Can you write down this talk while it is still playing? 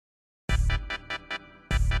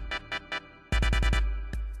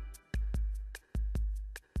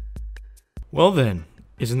Well then,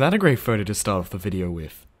 isn't that a great photo to start off the video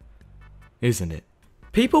with? Isn't it?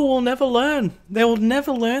 People will never learn. They will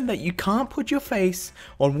never learn that you can't put your face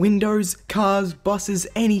on windows, cars, buses,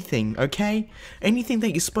 anything, okay? Anything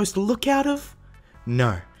that you're supposed to look out of?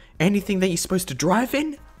 No. Anything that you're supposed to drive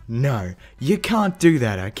in? No. You can't do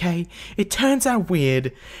that, okay? It turns out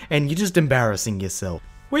weird, and you're just embarrassing yourself.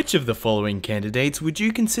 Which of the following candidates would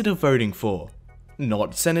you consider voting for?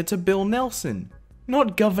 Not Senator Bill Nelson.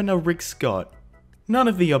 Not Governor Rick Scott. None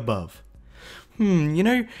of the above. You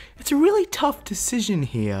know, it's a really tough decision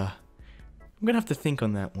here. I'm gonna have to think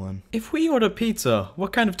on that one. If we order pizza,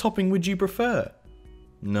 what kind of topping would you prefer?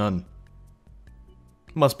 None.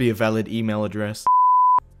 Must be a valid email address.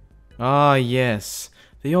 Ah, yes.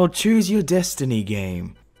 The old choose your destiny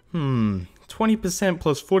game. 20%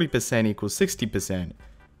 plus 40% equals 60%.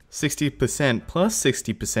 60% plus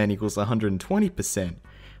 60% equals 120%.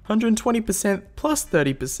 120% plus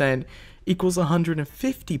 30% equals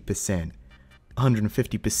 150%.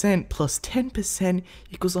 150% plus 10%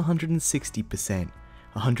 equals 160%.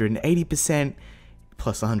 180%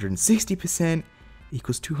 plus 160%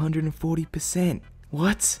 equals 240%.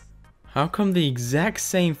 What? How come the exact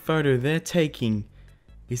same photo they're taking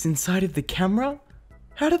is inside of the camera?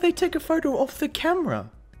 How did they take a photo off the camera?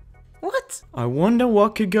 What? I wonder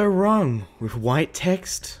what could go wrong with white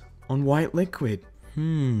text on white liquid.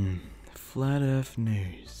 Flat Earth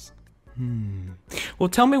news. Well,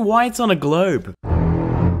 tell me why it's on a globe.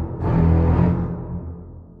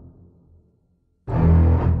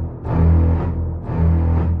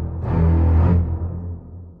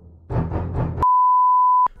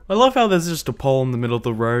 I love how there's just a pole in the middle of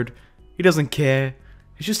the road. He doesn't care.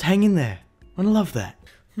 He's just hanging there. I love that.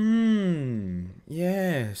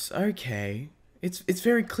 Yes, okay. It's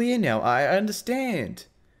very clear now. I understand.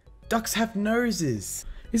 Ducks have noses.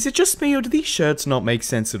 Is it just me or do these shirts not make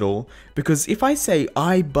sense at all? Because if I say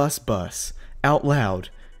I bus out loud,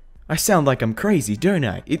 I sound like I'm crazy, don't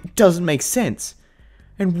I? It doesn't make sense.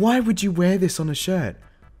 And why would you wear this on a shirt?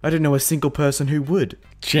 I don't know a single person who would.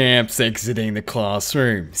 Champs exiting the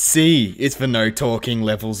classroom. C is for no talking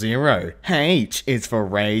level 0. H is for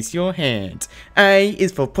raise your hand. A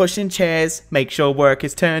is for pushing chairs, make sure work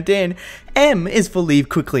is turned in. M is for leave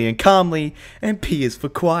quickly and calmly. And P is for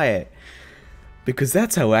quiet. Because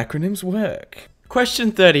that's how acronyms work.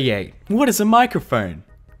 Question 38. What is a microphone?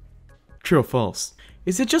 True or false?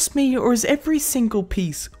 Is it just me or is every single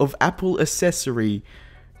piece of Apple accessory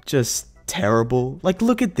just terrible? Like,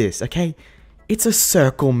 look at this, okay? It's a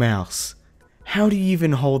circle mouse. How do you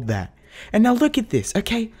even hold that? And now look at this,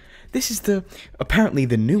 okay? This is apparently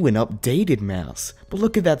the new and updated mouse. But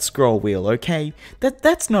look at that scroll wheel, okay?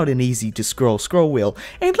 That's not an easy to scroll wheel.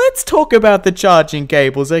 And let's talk about the charging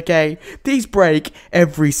cables, okay? These break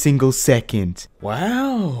every single second.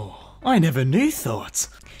 Wow, I never knew that.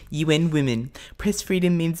 UN Women. Press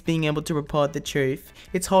freedom means being able to report the truth.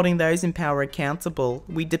 It's holding those in power accountable.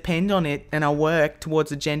 We depend on it and our work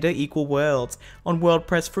towards a gender equal world. On World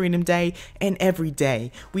Press Freedom Day and every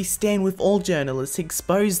day, we stand with all journalists who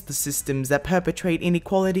expose the systems that perpetrate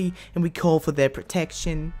inequality and we call for their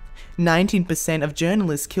protection. 19% of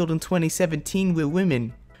journalists killed in 2017 were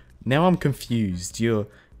women. Now I'm confused. You're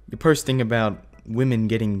posting about women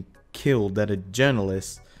getting killed that are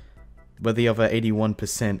journalists, but the other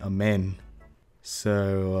 81% are men.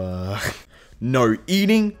 So, no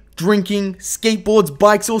eating, drinking, skateboards,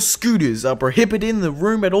 bikes, or scooters are prohibited in the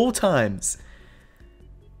room at all times.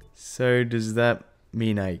 So does that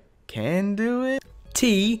mean I can do it?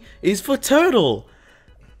 T is for turtle.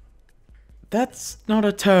 That's not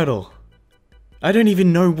a turtle. I don't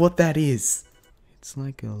even know what that is. It's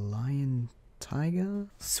like a lion tiger?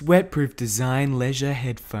 Sweatproof design leisure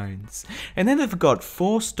headphones. And then they've got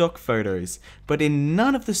 4 stock photos, but in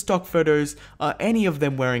none of the stock photos are any of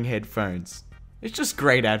them wearing headphones. It's just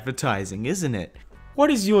great advertising, isn't it?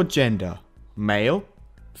 What is your gender? Male?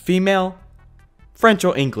 Female? French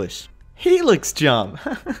or English? Helix jump!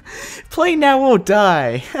 Play now or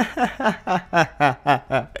die!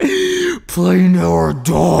 Play now or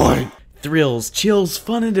die! Thrills, chills,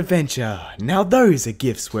 fun and adventure. Now those are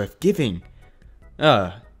gifts worth giving.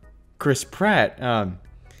 Chris Pratt,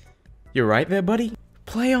 you're right there, buddy?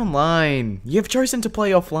 Play online. You've chosen to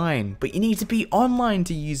play offline, but you need to be online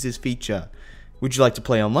to use this feature. Would you like to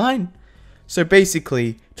play online? So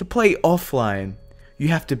basically, to play offline, you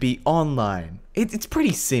have to be online. It's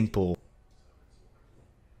pretty simple.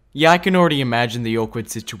 Yeah, I can already imagine the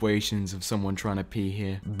awkward situations of someone trying to pee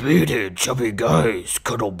here. Bearded, chubby guys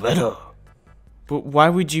cuddle better. But why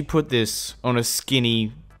would you put this on a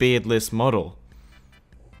skinny, beardless model?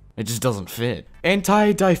 It just doesn't fit.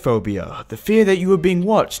 Anti-diphobia, the fear that you are being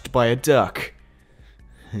watched by a duck.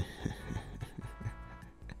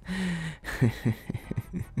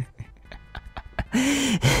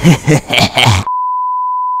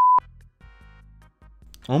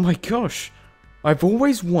 Oh my gosh, I've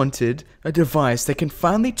always wanted a device that can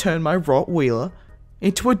finally turn my Rottweiler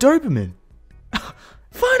into a Doberman.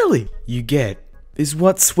 Finally! You get is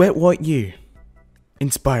what sweat what you.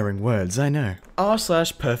 Inspiring words, I know.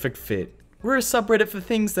 r/perfect fit. We're a subreddit for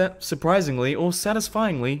things that, surprisingly or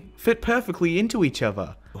satisfyingly, fit perfectly into each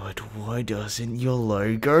other. But why doesn't your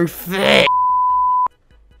logo fit?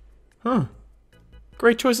 Huh.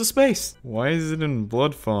 Great choice of space. Why is it in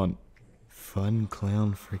blood font?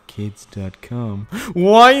 Funclownforkids.com.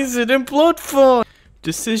 Why is it in blood font?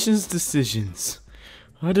 Decisions.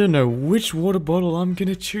 I don't know which water bottle I'm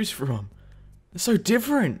gonna choose from. They're so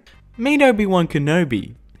different. Meet Obi-Wan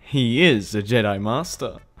Kenobi. He is a Jedi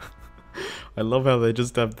Master. I love how they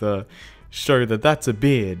just have to show that that's a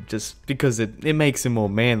beard, just because it makes him more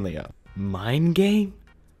manlier. Mind game?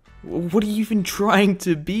 What are you even trying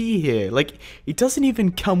to be here? Like, it doesn't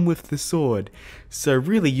even come with the sword. So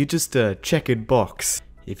really, you're just a checkered box.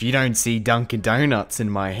 If you don't see Dunkin' Donuts in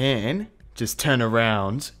my hand, just turn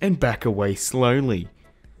around and back away slowly.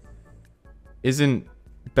 Isn't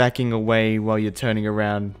backing away while you're turning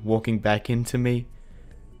around walking back into me?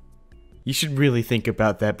 You should really think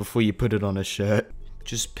about that before you put it on a shirt.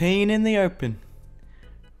 Just peeing in the open.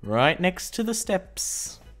 Right next to the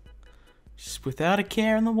steps. Just without a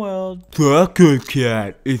care in the world. Taco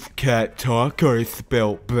cat is cat taco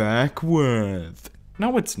spelt backwards.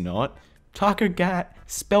 No, it's not. Taco cat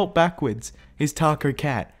spelt backwards is taco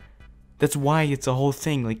cat. That's why it's a whole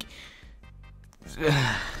thing. Like,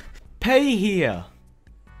 pay here.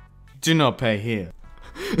 Do not pay here.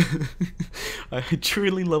 I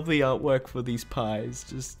truly love the artwork for these pies.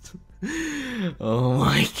 Just, oh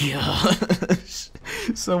my gosh.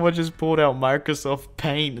 Someone just pulled out Microsoft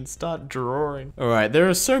Paint and start drawing. Alright, there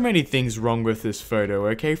are so many things wrong with this photo,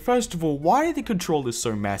 okay? First of all, why are the controllers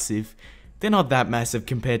so massive? They're not that massive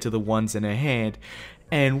compared to the ones in her hand.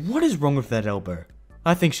 And what is wrong with that elbow?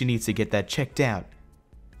 I think she needs to get that checked out.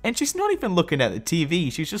 And she's not even looking at the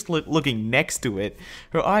TV, she's just looking next to it.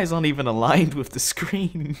 Her eyes aren't even aligned with the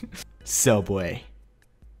screen. Subway.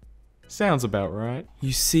 Sounds about right.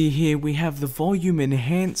 You see here we have the volume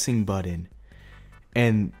enhancing button.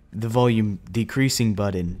 And the volume decreasing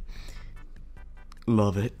button.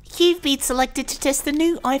 Love it. You've been selected to test the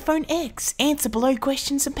new iPhone X. Answer below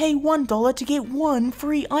questions and pay $1 to get one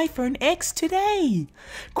free iPhone X today.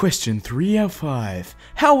 Question 3 out of 5.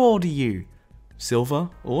 How old are you? Silver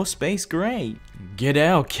or space gray? Get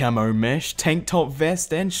our camo mesh, tank top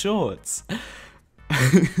vest and shorts. Why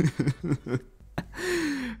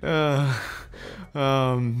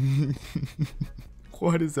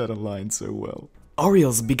does that align so well?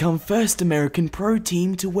 Orioles become first American pro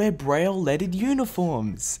team to wear braille-lettered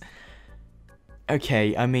uniforms.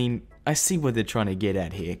 Okay, I mean, I see what they're trying to get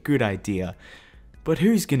at here. Good idea. But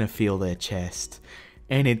who's gonna feel their chest?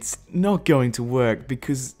 And it's not going to work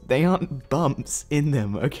because they aren't bumps in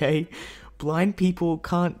them, okay? Blind people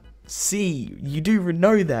can't see. You do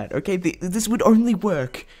know that, okay? This would only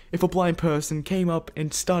work if a blind person came up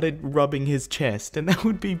and started rubbing his chest, and that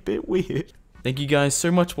would be a bit weird. Thank you guys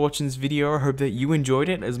so much for watching this video. I hope that you enjoyed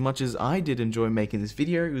it as much as I did enjoy making this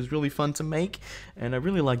video. It was really fun to make, and I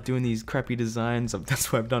really like doing these crappy designs.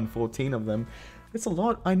 That's why I've done 14 of them. It's a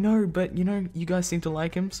lot, I know, but you know, you guys seem to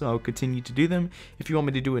like them, so I'll continue to do them. If you want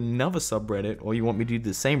me to do another subreddit, or you want me to do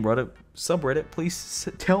the same subreddit, please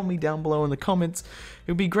tell me down below in the comments.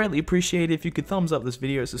 It would be greatly appreciated if you could thumbs up this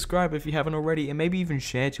video, subscribe if you haven't already, and maybe even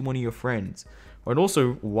share to one of your friends. I'd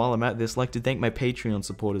also, while I'm at this, like to thank my Patreon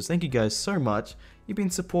supporters. Thank you guys so much. You've been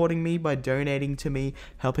supporting me by donating to me,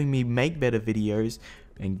 helping me make better videos,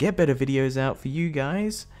 and get better videos out for you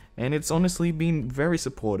guys. And it's honestly been very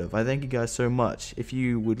supportive. I thank you guys so much. If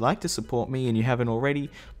you would like to support me and you haven't already,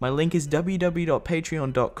 my link is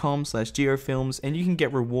www.patreon.com/geofilms, and you can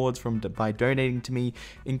get rewards by donating to me,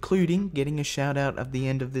 including getting a shout out at the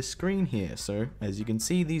end of this screen here. So, as you can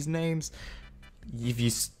see, these names, if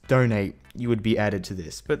you donate, you would be added to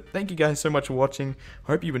this. But thank you guys so much for watching.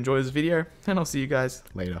 Hope you enjoyed this video, and I'll see you guys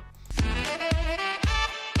later.